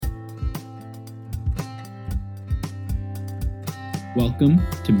Welcome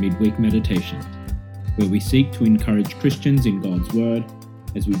to Midweek Meditation, where we seek to encourage Christians in God's Word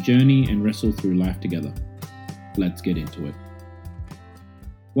as we journey and wrestle through life together. Let's get into it.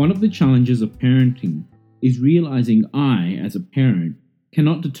 One of the challenges of parenting is realizing I, as a parent,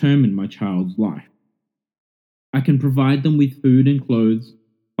 cannot determine my child's life. I can provide them with food and clothes,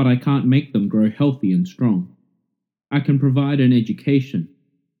 but I can't make them grow healthy and strong. I can provide an education,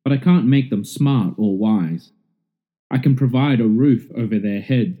 but I can't make them smart or wise. I can provide a roof over their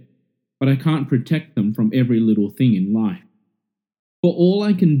head, but I can't protect them from every little thing in life. For all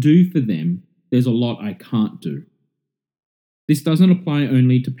I can do for them, there's a lot I can't do. This doesn't apply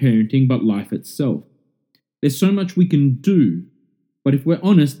only to parenting, but life itself. There's so much we can do, but if we're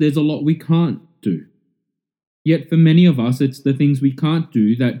honest, there's a lot we can't do. Yet for many of us, it's the things we can't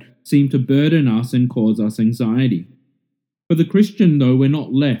do that seem to burden us and cause us anxiety. For the Christian, though, we're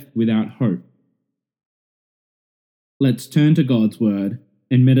not left without hope. Let's turn to God's Word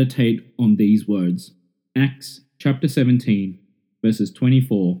and meditate on these words. Acts chapter 17, verses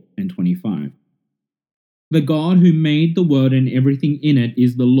 24 and 25. The God who made the world and everything in it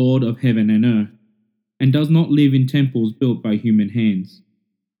is the Lord of heaven and earth, and does not live in temples built by human hands.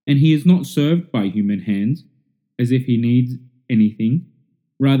 And he is not served by human hands, as if he needs anything.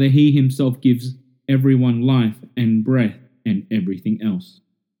 Rather, he himself gives everyone life and breath and everything else.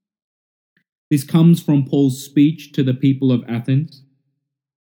 This comes from Paul's speech to the people of Athens.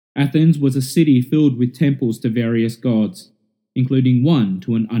 Athens was a city filled with temples to various gods, including one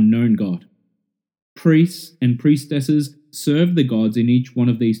to an unknown god. Priests and priestesses served the gods in each one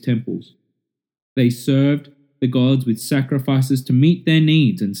of these temples. They served the gods with sacrifices to meet their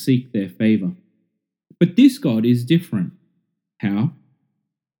needs and seek their favor. But this God is different. How?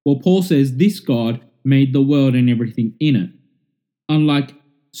 Well, Paul says this God made the world and everything in it. Unlike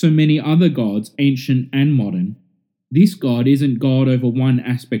so many other gods, ancient and modern, this God isn't God over one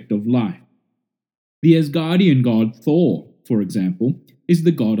aspect of life. The Asgardian god Thor, for example, is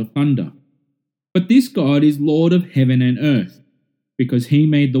the god of thunder. But this God is Lord of heaven and earth, because he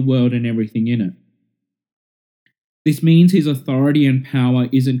made the world and everything in it. This means his authority and power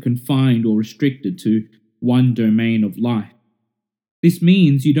isn't confined or restricted to one domain of life. This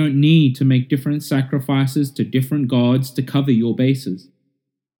means you don't need to make different sacrifices to different gods to cover your bases.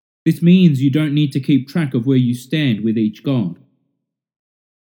 This means you don't need to keep track of where you stand with each god.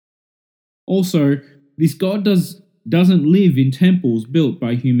 Also, this God doesn't live in temples built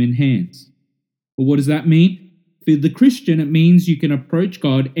by human hands. Well, what does that mean? For the Christian, it means you can approach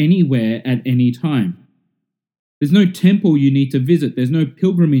God anywhere at any time. There's no temple you need to visit. There's no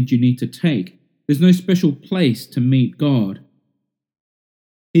pilgrimage you need to take. There's no special place to meet God.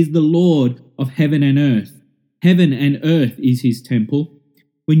 He's the Lord of heaven and earth. Heaven and earth is his temple.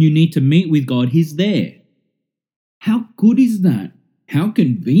 When you need to meet with God, he's there. How good is that? How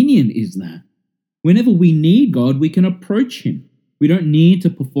convenient is that? Whenever we need God, we can approach him. We don't need to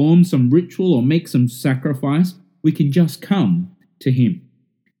perform some ritual or make some sacrifice. We can just come to him.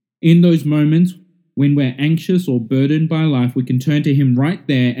 In those moments when we're anxious or burdened by life, we can turn to him right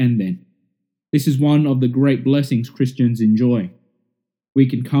there and then. This is one of the great blessings Christians enjoy. We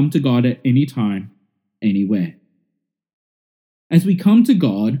can come to God at any time, anywhere. As we come to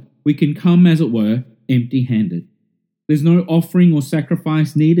God, we can come, as it were, empty-handed. There's no offering or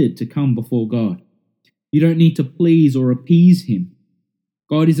sacrifice needed to come before God. You don't need to please or appease him.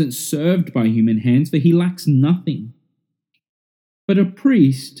 God isn't served by human hands, for he lacks nothing. But a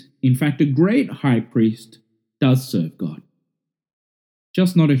priest, in fact a great high priest, does serve God.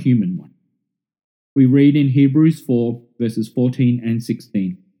 Just not a human one. We read in Hebrews 4, verses 14 and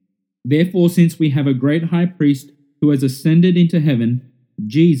 16. Therefore, since we have a great high priest who has ascended into heaven,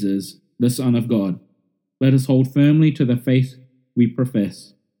 Jesus, the Son of God, let us hold firmly to the faith we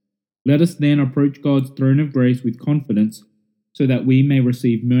profess. Let us then approach God's throne of grace with confidence, so that we may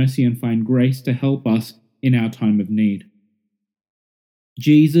receive mercy and find grace to help us in our time of need.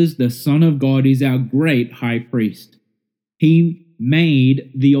 Jesus, the Son of God, is our great high priest. He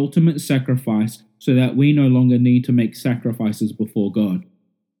made the ultimate sacrifice so that we no longer need to make sacrifices before God.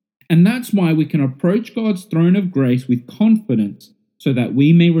 And that's why we can approach God's throne of grace with confidence, so that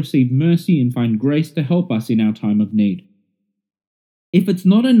we may receive mercy and find grace to help us in our time of need. If it's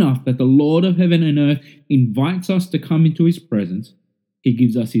not enough that the Lord of heaven and earth invites us to come into his presence, he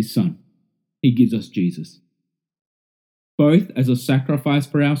gives us his Son. He gives us Jesus. Both as a sacrifice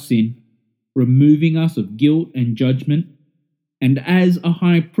for our sin, removing us of guilt and judgment, and as a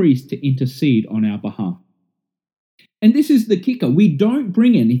high priest to intercede on our behalf. And this is the kicker. We don't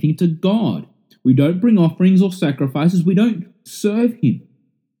bring anything to God. We don't bring offerings or sacrifices. We don't serve him.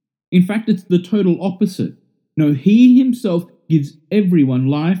 In fact, it's the total opposite. No, he himself gives everyone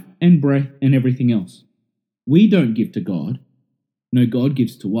life and breath and everything else. We don't give to God. No, God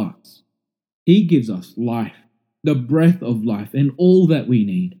gives to us. He gives us life, the breath of life, and all that we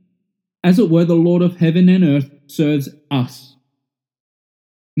need. As it were, the Lord of heaven and earth serves us.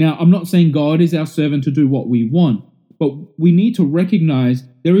 Now, I'm not saying God is our servant to do what we want, but we need to recognize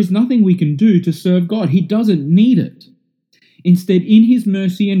there is nothing we can do to serve God. He doesn't need it. Instead, in His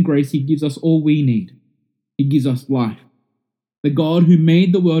mercy and grace, He gives us all we need. He gives us life. The God who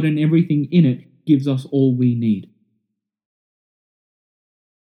made the world and everything in it gives us all we need.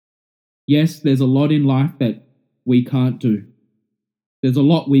 Yes, there's a lot in life that we can't do. There's a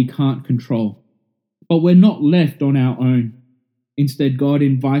lot we can't control. But we're not left on our own. Instead, God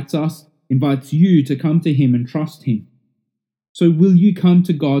invites you to come to Him and trust Him. So will you come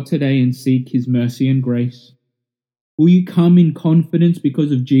to God today and seek His mercy and grace? Will you come in confidence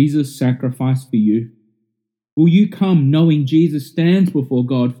because of Jesus' sacrifice for you? Will you come knowing Jesus stands before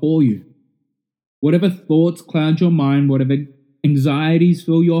God for you? Whatever thoughts cloud your mind, whatever anxieties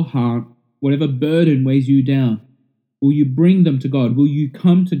fill your heart, whatever burden weighs you down, will you bring them to God? Will you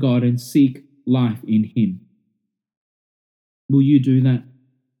come to God and seek life in Him? Will you do that?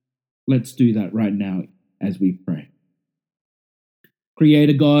 Let's do that right now as we pray.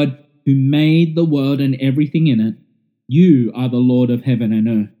 Creator God, who made the world and everything in it, you are the Lord of heaven and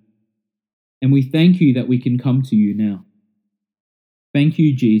earth. And we thank you that we can come to you now. Thank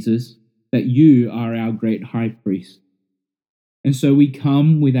you, Jesus, that you are our great high priest. And so we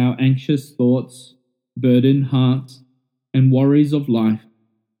come with our anxious thoughts, burdened hearts, and worries of life,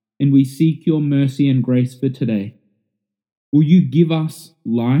 and we seek your mercy and grace for today. Will you give us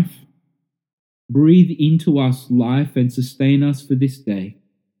life? Breathe into us life and sustain us for this day.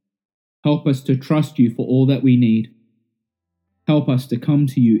 Help us to trust you for all that we need. Help us to come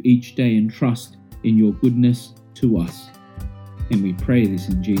to you each day and trust in your goodness to us. And we pray this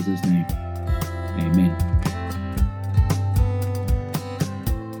in Jesus' name. Amen.